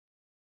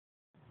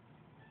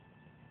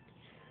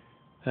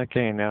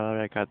Okay, now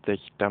that I got this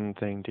dumb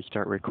thing to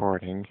start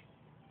recording,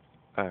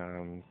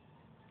 um,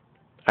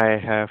 I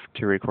have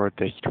to record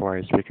this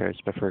twice because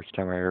the first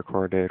time I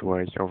recorded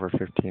was over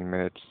 15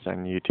 minutes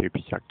and YouTube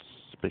sucks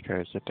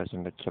because it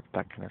doesn't accept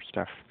that kind of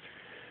stuff.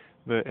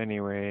 But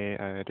anyway,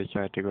 I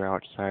decided to go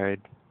outside,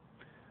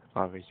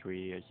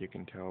 obviously, as you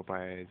can tell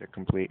by the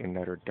complete and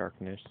utter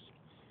darkness.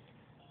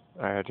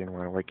 I didn't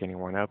want to wake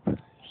anyone up,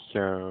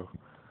 so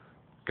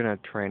gonna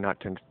try not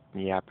to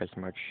yap as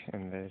much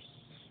in this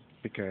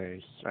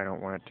because I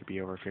don't want it to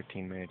be over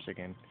 15 minutes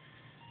again.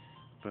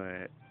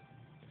 But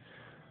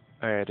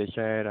I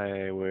decided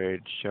I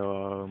would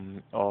show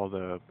all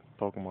the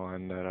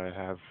Pokemon that I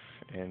have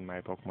in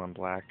my Pokemon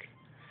Black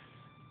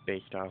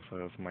based off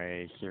of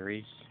my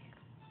series.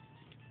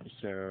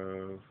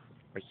 So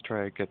let's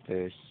try to get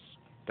this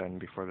done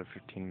before the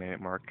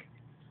 15-minute mark.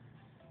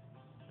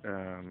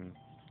 Um,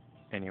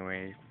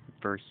 anyway,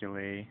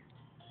 Versulae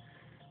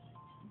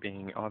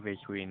being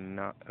obviously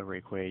not a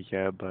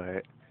Rayquaza,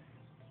 but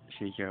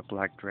she's a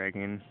black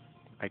dragon.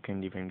 I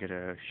couldn't even get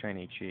a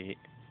shiny cheat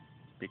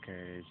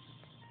because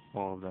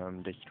all of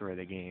them destroy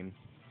the game.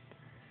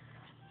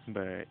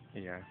 But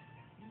yeah,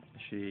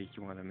 she's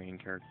one of the main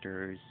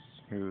characters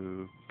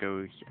who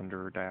goes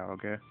under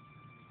Dialga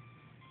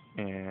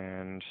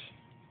and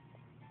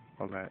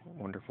all that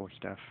wonderful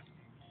stuff.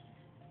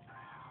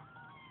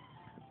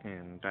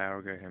 And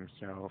Dialga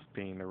himself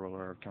being the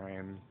ruler of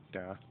time,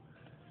 duh.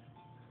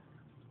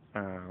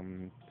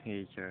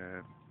 He's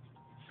a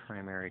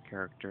primary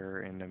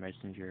character in the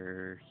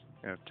Messenger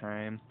of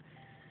Time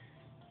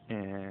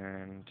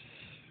and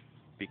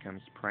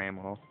becomes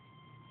primal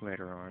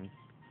later on.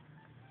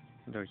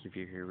 Those of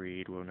you who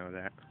read will know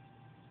that.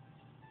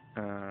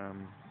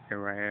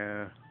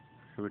 Uriah,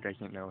 who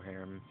doesn't know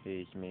him,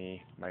 he's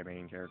me, my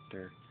main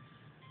character.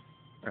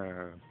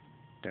 Uh,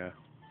 duh.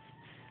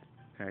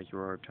 Has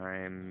Roar of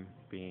Time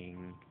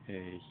being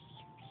his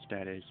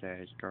status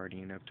as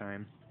Guardian of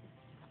Time.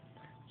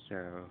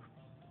 So,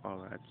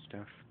 all that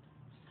stuff.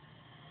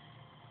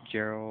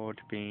 Gerald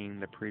being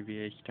the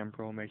previous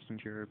temporal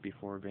messenger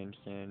before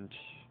Vincent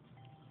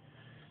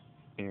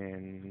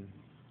and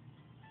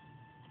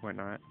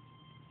whatnot.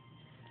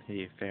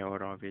 He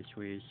failed,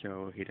 obviously,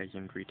 so he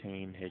doesn't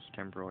retain his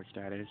temporal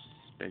status,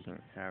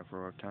 doesn't have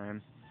Roar of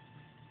Time.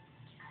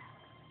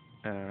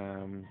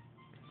 Um,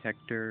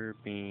 Hector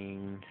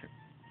being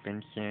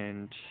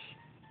Vincent,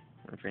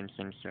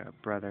 Vincent's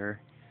brother.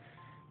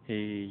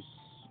 He's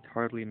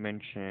hardly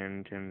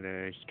mentioned in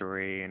the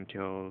story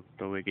until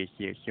the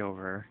Legacy of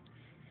Silver,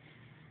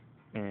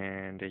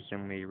 and is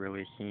only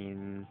really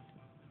seen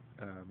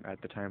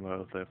at the time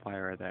of the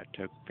fire that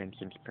took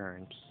Vincent's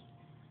parents.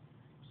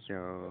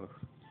 So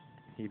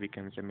he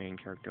becomes a main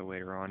character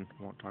later on.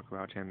 Won't talk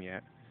about him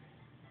yet.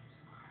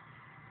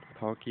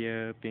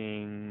 Palkia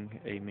being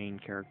a main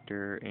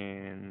character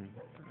in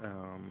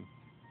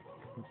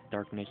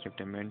Darkness of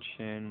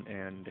Dimension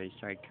and a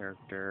side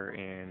character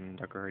in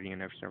The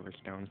Guardian of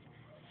Silverstone.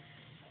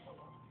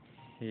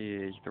 He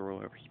is the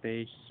ruler of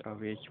space,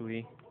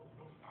 obviously,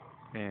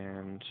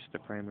 and the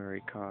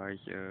primary cause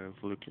of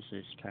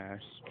Lucas's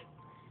task,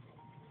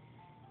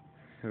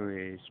 who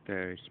is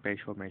the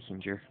spatial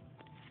messenger,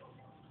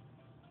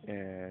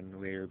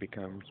 and later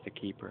becomes the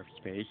keeper of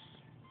space.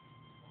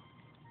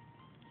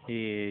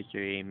 He is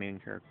a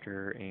main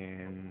character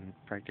in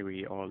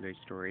practically all the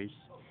stories,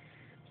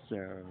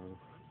 so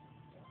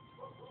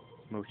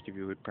most of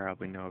you would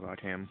probably know about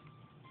him.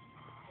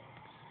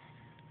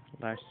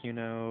 Last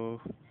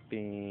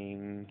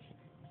being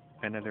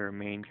another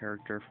main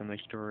character from the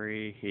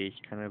story, he's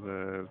kind of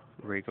a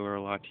regular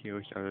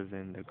Latios other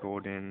than the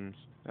golden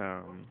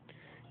um,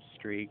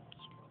 streak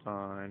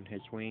on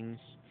his wings,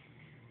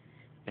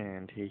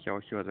 and he's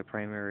also the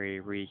primary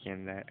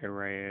reason that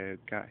Araya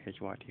got his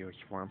Latios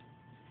form.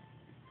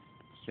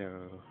 So,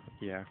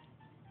 yeah.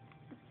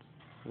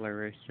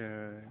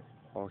 Larissa,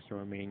 also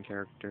a main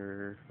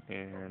character,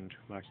 and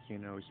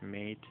Lastino's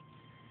mate.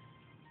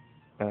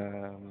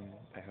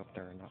 I hope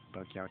there are not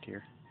bugs out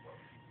here.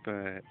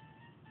 But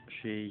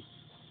she's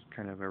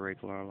kind of a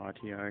regular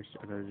Latias,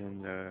 other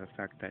than the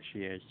fact that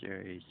she has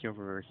a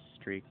silver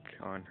streak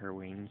on her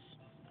wings.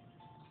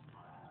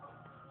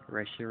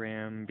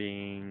 Reshiram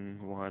being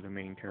one of the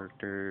main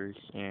characters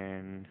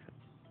in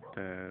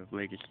the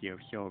Legacy of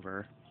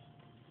Silver,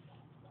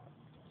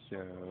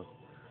 so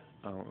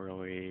I won't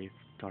really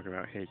talk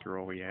about his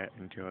role yet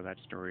until that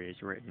story is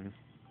written.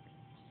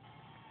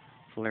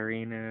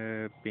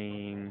 Flarina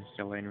being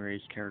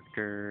Selenri's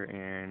character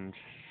and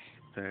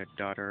the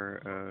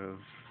daughter of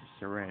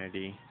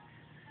Serenity,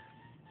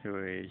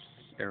 who is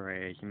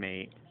Aray's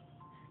mate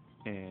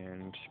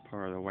and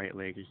part of the White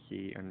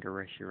Legacy under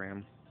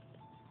Reshiram.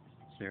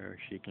 So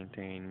she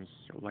contains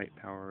light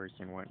powers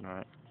and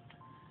whatnot.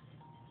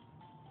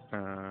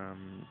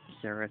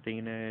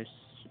 Serathenis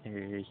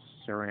is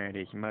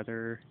Serenity's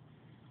mother,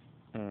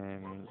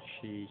 and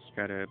she's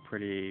got a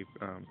pretty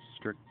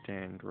strict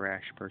and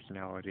rash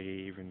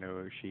personality, even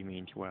though she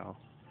means well.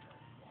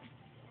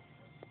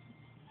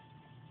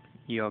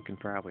 You all can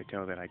probably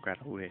tell that I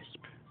got a lisp,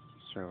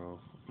 so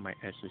My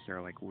S's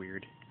are like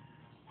weird.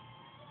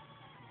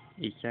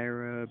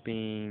 Isira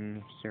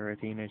being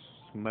Seraphina's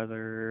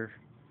mother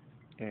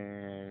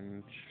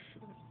and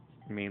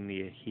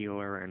mainly a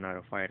healer and not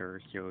a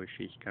fighter, so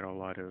she's got a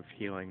lot of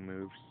healing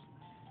moves,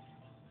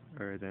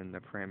 other than the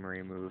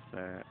primary move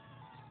that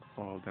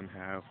all of them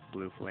have,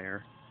 Blue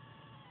Flare.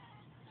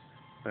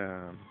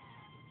 Um,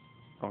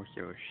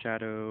 Also,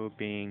 Shadow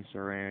being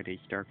Serenity's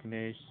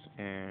darkness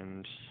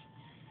and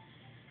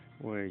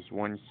was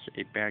once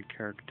a bad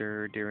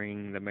character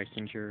during the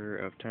Messenger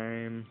of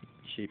Time.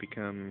 She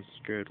becomes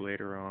good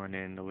later on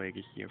in the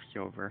Legacy of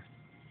Silver.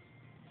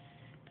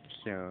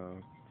 So,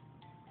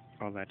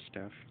 all that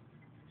stuff.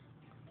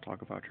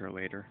 Talk about her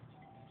later.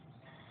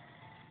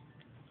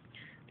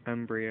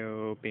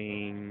 Embryo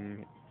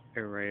being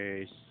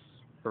Eras's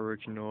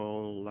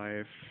original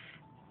life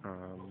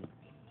um,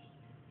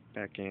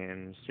 back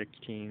in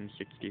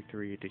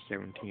 1663 to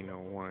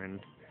 1701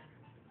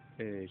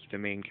 is the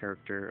main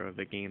character of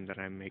the game that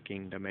I'm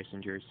making, The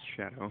Messenger's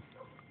Shadow.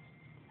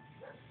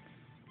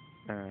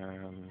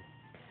 Um,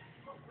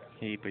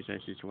 he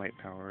possesses light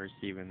powers,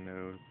 even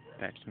though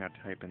that's not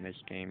the type in this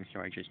game, so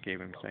I just gave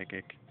him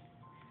Psychic.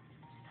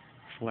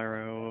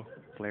 Flaro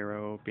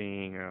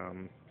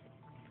being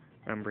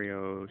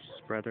Embryo's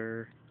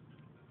brother.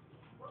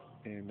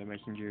 In the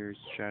Messenger's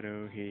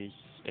Shadow, he's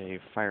a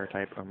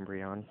fire-type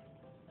Umbreon.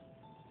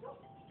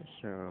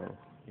 So,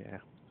 yeah.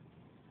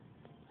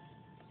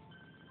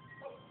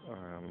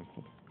 Um,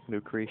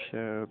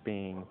 Lucretia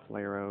being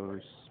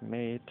Flaro's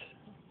mate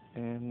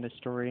in the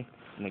story,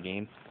 in the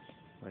game,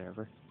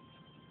 whatever.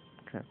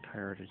 Kind of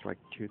tired, it's like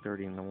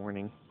 2:30 in the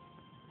morning.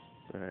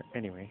 But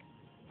anyway.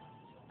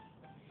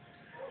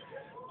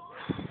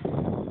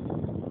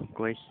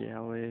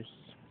 Glacialis,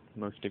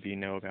 most of you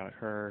know about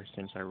her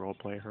since I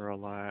roleplay her a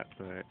lot,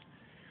 but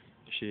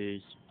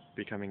she's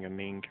becoming a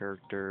main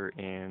character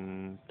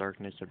in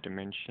Darkness of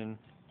Dimension,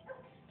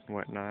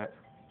 whatnot.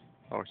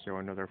 Also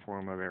another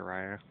form of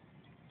Araya.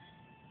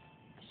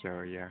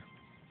 So yeah.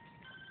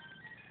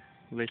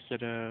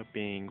 Lysida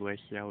being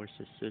Glacialis'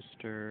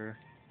 sister,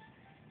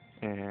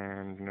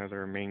 and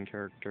another main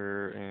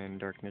character in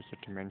Darkness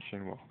of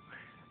Dimension. Well,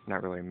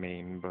 not really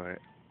main, but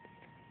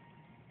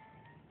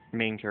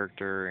main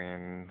character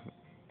in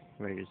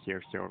Legacy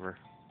of Silver.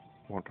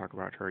 Won't talk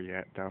about her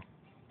yet, though.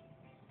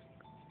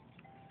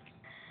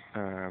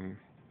 Um,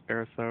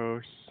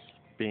 Erthos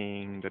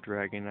being the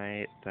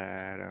Dragonite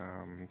that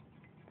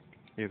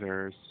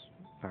either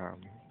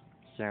um,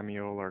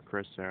 Samuel or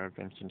Carissa,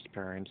 Vincent's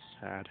parents,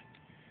 had.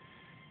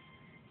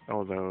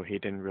 Although he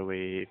didn't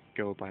really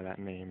go by that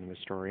name in the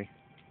story.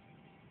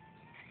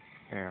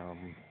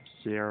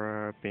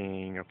 Sierra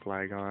being a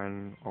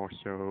Flagon,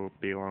 also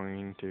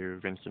belonging to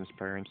Vincent's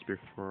parents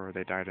before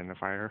they died in the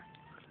fire.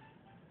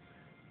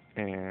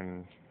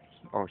 And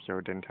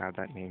also didn't have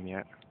that name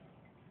yet.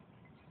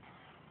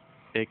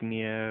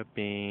 Ignia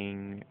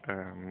being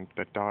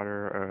the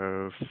daughter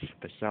of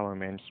the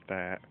Salamence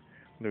that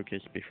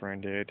Lucas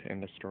befriended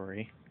in the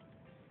story.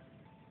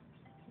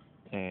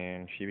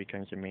 And she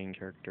becomes a main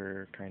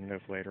character kind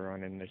of later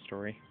on in the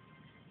story.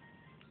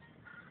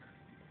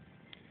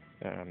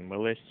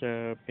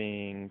 Melissa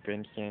being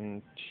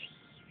Vincent's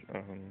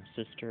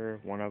sister,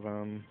 one of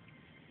them,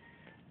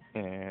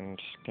 and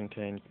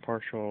contains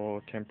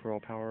partial temporal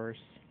powers.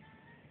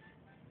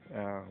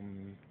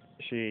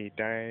 She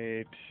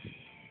died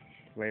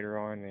later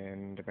on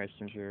in The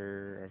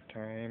Messenger of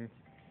Time,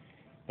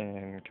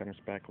 and comes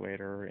back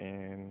later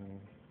in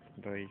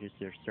The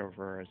Legacy of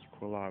Silver as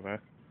Quilava.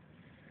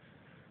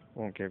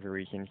 Won't give the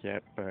reasons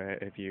yet,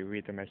 but if you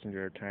read The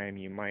Messenger of Time,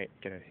 you might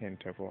get a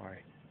hint of why.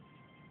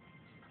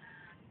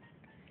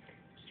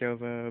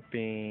 Silva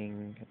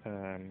being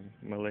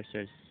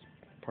Melissa's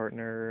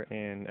partner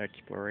in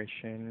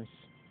explorations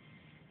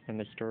in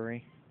the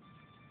story.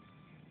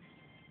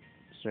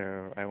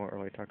 So I won't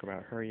really talk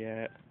about her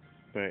yet,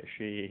 but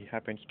she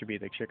happens to be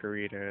the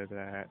Chikorita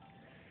that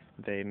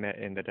they met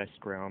in the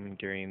Dusk Realm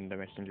during the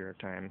Messenger of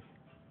Time.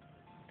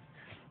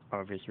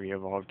 Obviously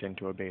evolved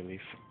into a Bayleaf.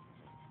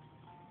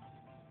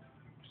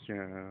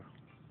 So,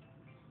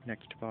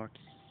 next box,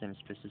 since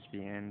this is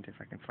the end, if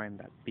I can find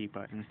that B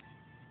button.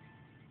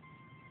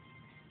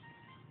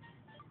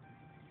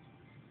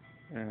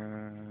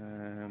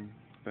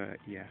 But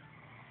yeah.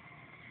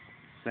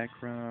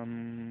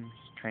 Zekram's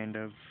kind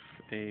of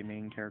a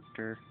main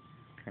character,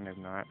 kind of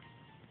not.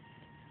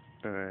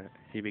 But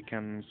he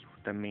becomes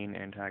the main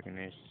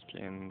antagonist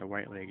in the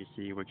White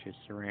Legacy, which is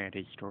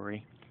Serenity's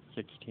story,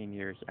 16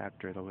 years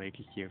after the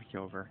Legacy of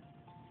Silver.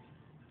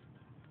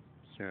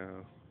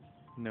 So,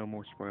 no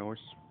more spoilers.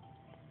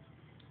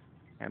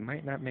 I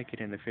might not make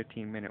it in the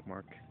 15-minute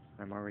mark.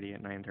 I'm already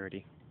at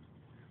 9:30.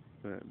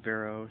 But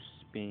Veros,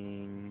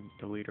 being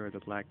the leader of the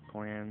Black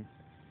Clan,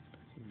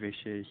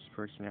 vicious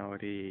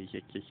personality,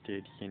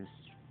 existed since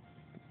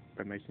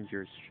the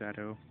Messenger's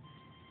Shadow.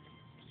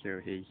 So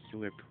he's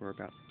lived for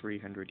about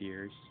 300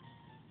 years.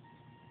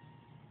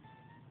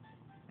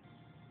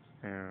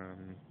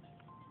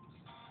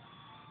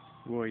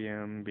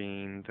 William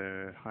being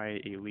the high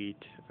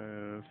elite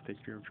of the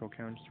Spiritual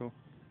Council.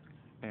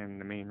 and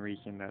the main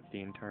reason that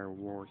the entire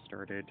war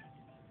started.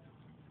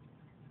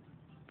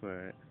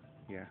 But,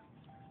 yeah.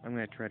 I'm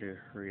gonna try to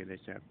hurry this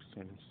up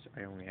since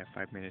I only have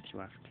 5 minutes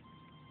left.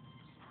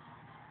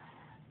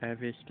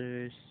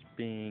 Avistus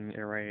being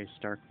Arias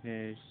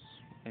Darkness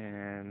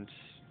and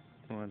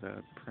one of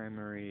the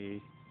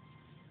primary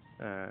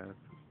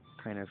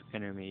kind of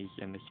enemies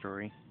in the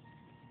story.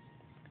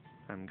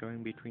 I'm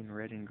going between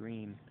red and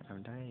green.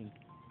 I'm dying.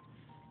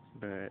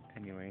 But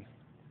anyway,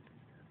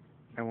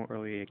 I won't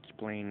really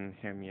explain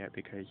him yet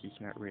because he's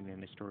not written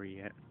in the story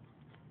yet.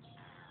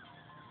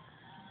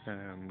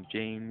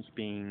 James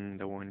being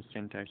the one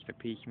sent as the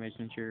peace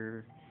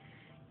messenger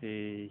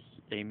is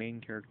a main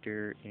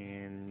character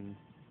in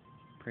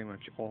pretty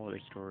much all the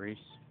stories,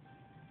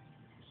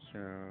 so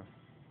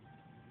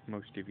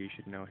most of you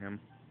should know him.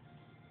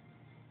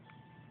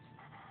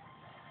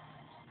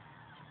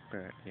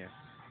 But yeah,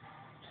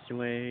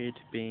 Slade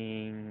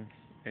being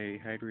a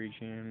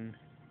Hydrogen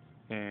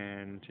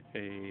and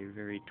a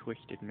very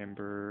twisted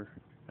member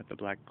of the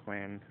Black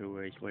Clan who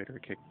was later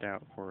kicked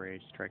out for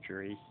his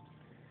treachery,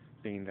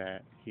 being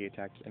that he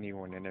attacks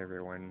anyone and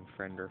everyone,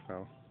 friend or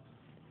foe.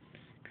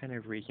 Kind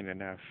of reason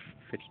enough,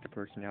 fits the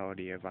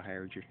personality of a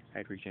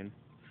Hydrogen.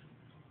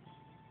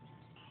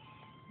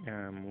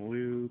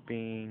 Lou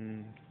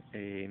being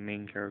a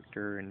main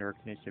character in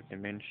Darkness of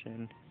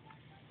Dimension.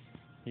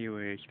 He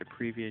was the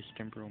previous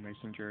temporal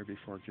messenger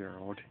before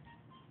Gerald,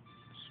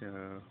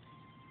 so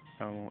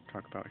I won't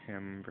talk about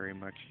him very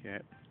much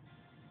yet.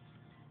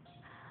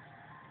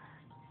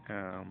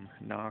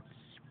 Nox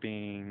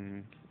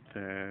being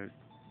the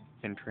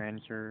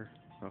Entrancer,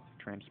 well,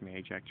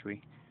 Transmage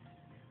actually.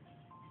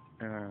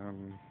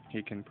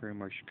 He can pretty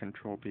much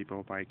control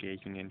people by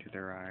gazing into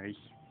their eyes.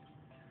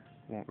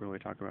 Won't really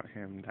talk about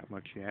him that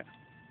much yet,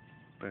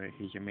 but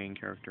he's a main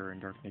character in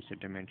Darkness of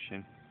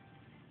Dimension.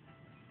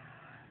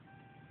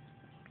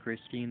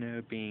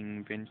 Christina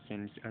being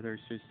Vincent's other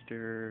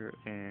sister,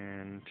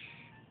 and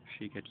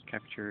she gets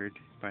captured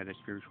by the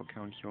Spiritual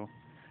Council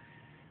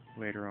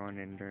later on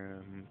in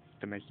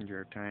the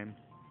Messenger of Time.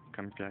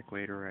 Comes back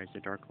later as a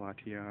Dark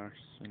Latios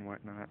and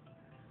whatnot.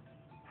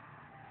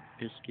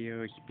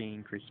 Istios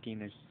being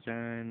Christina's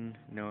son,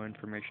 no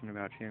information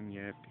about him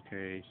yet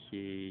because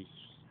he's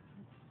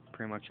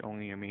pretty much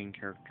only a main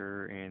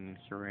character in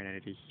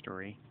Serenity's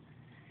story.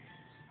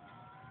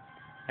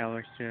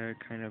 Alexa,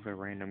 kind of a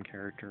random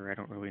character, I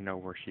don't really know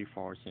where she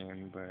falls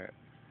in, but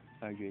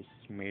I just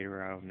made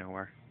her out of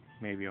nowhere.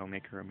 Maybe I'll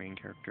make her a main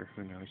character,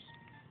 who knows.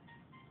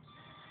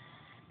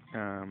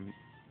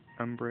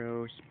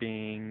 Umbros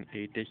being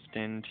a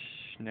distant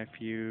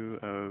nephew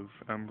of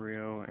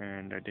Umbrio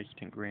and a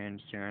distant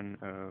grandson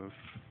of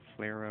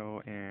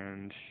Flaro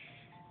and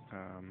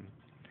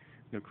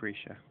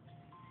Lucretia.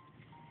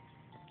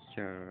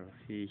 So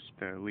he's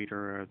the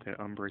leader of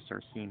the Umbra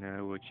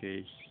Sarcina, which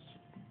is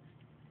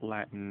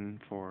Latin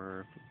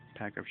for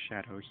Pack of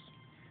Shadows.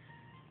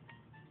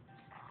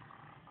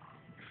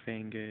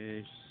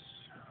 Fangus,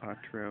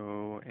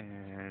 Otro,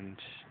 and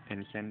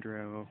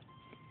Encendro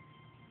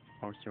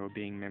also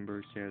being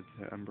members of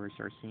the Umbra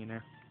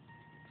Sarcina.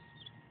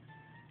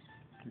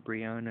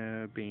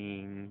 Brianna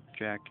being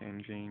Jack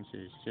and James'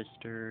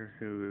 sister,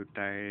 who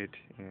died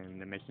in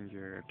the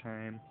Messenger of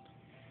Time.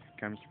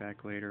 Comes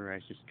back later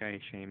as a Sky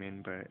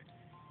Shaman, but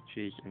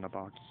she's in the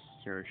box,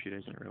 so she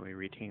doesn't really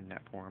retain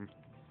that form.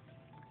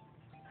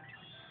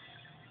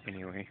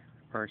 Anyway,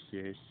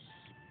 Arceus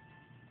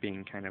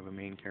being kind of a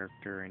main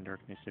character in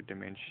Darkness of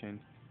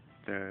Dimension,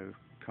 the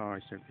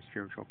cause of the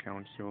Spiritual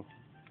Council.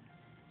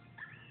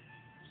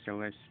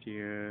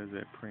 Celestia,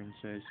 the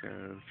princess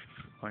of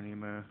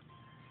Anima,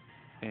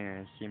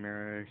 and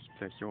Cimeras,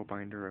 the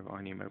soulbinder of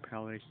Anima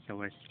Palace,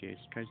 Celestia's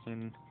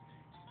cousin.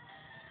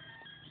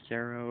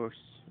 Saros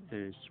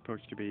is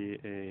supposed to be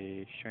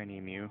a shiny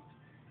Mew,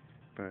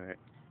 but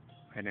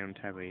I don't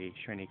have a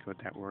shiny code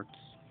that works.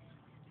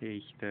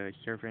 He's the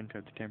servant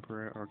of the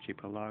Tempera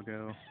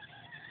Archipelago.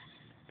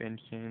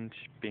 Vincent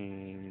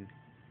being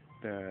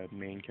the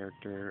main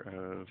character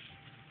of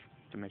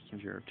the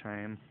Messenger of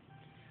Time,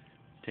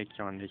 takes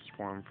on this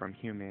form from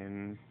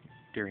human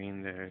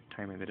during the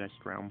time of the Dust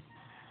Realm.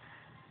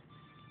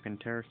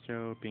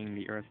 Pentarso being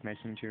the Earth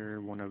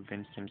Messenger, one of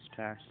Vincent's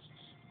tasks.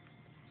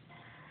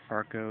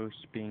 Arcos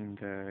being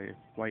the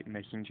White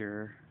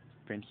Messenger,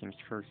 Vincent's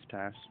first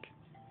task.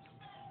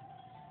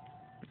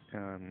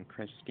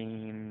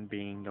 Christine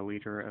being the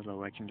leader of the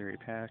Legendary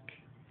Pack.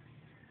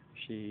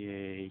 She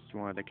is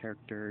one of the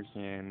characters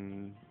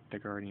in The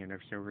Guardian of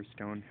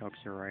Silverstone, helps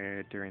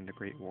Uriah during the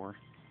Great War.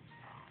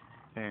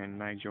 And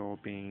Nigel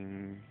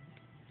being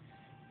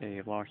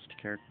a lost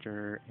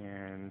character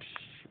and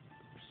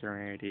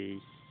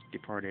Serenity's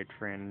departed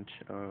friend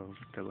of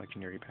the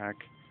Legendary Pack.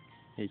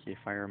 He's a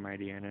Fire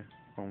Mightyana,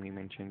 only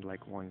mentioned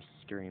like once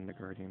during The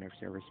Guardian of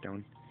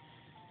Silverstone.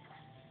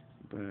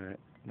 But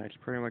that's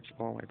pretty much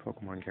all my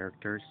Pokemon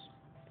characters.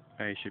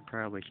 I should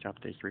probably stop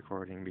this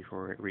recording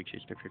before it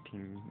reaches the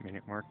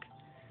 15-minute mark.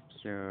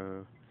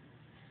 So,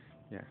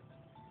 yeah.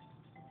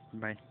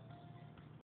 Bye.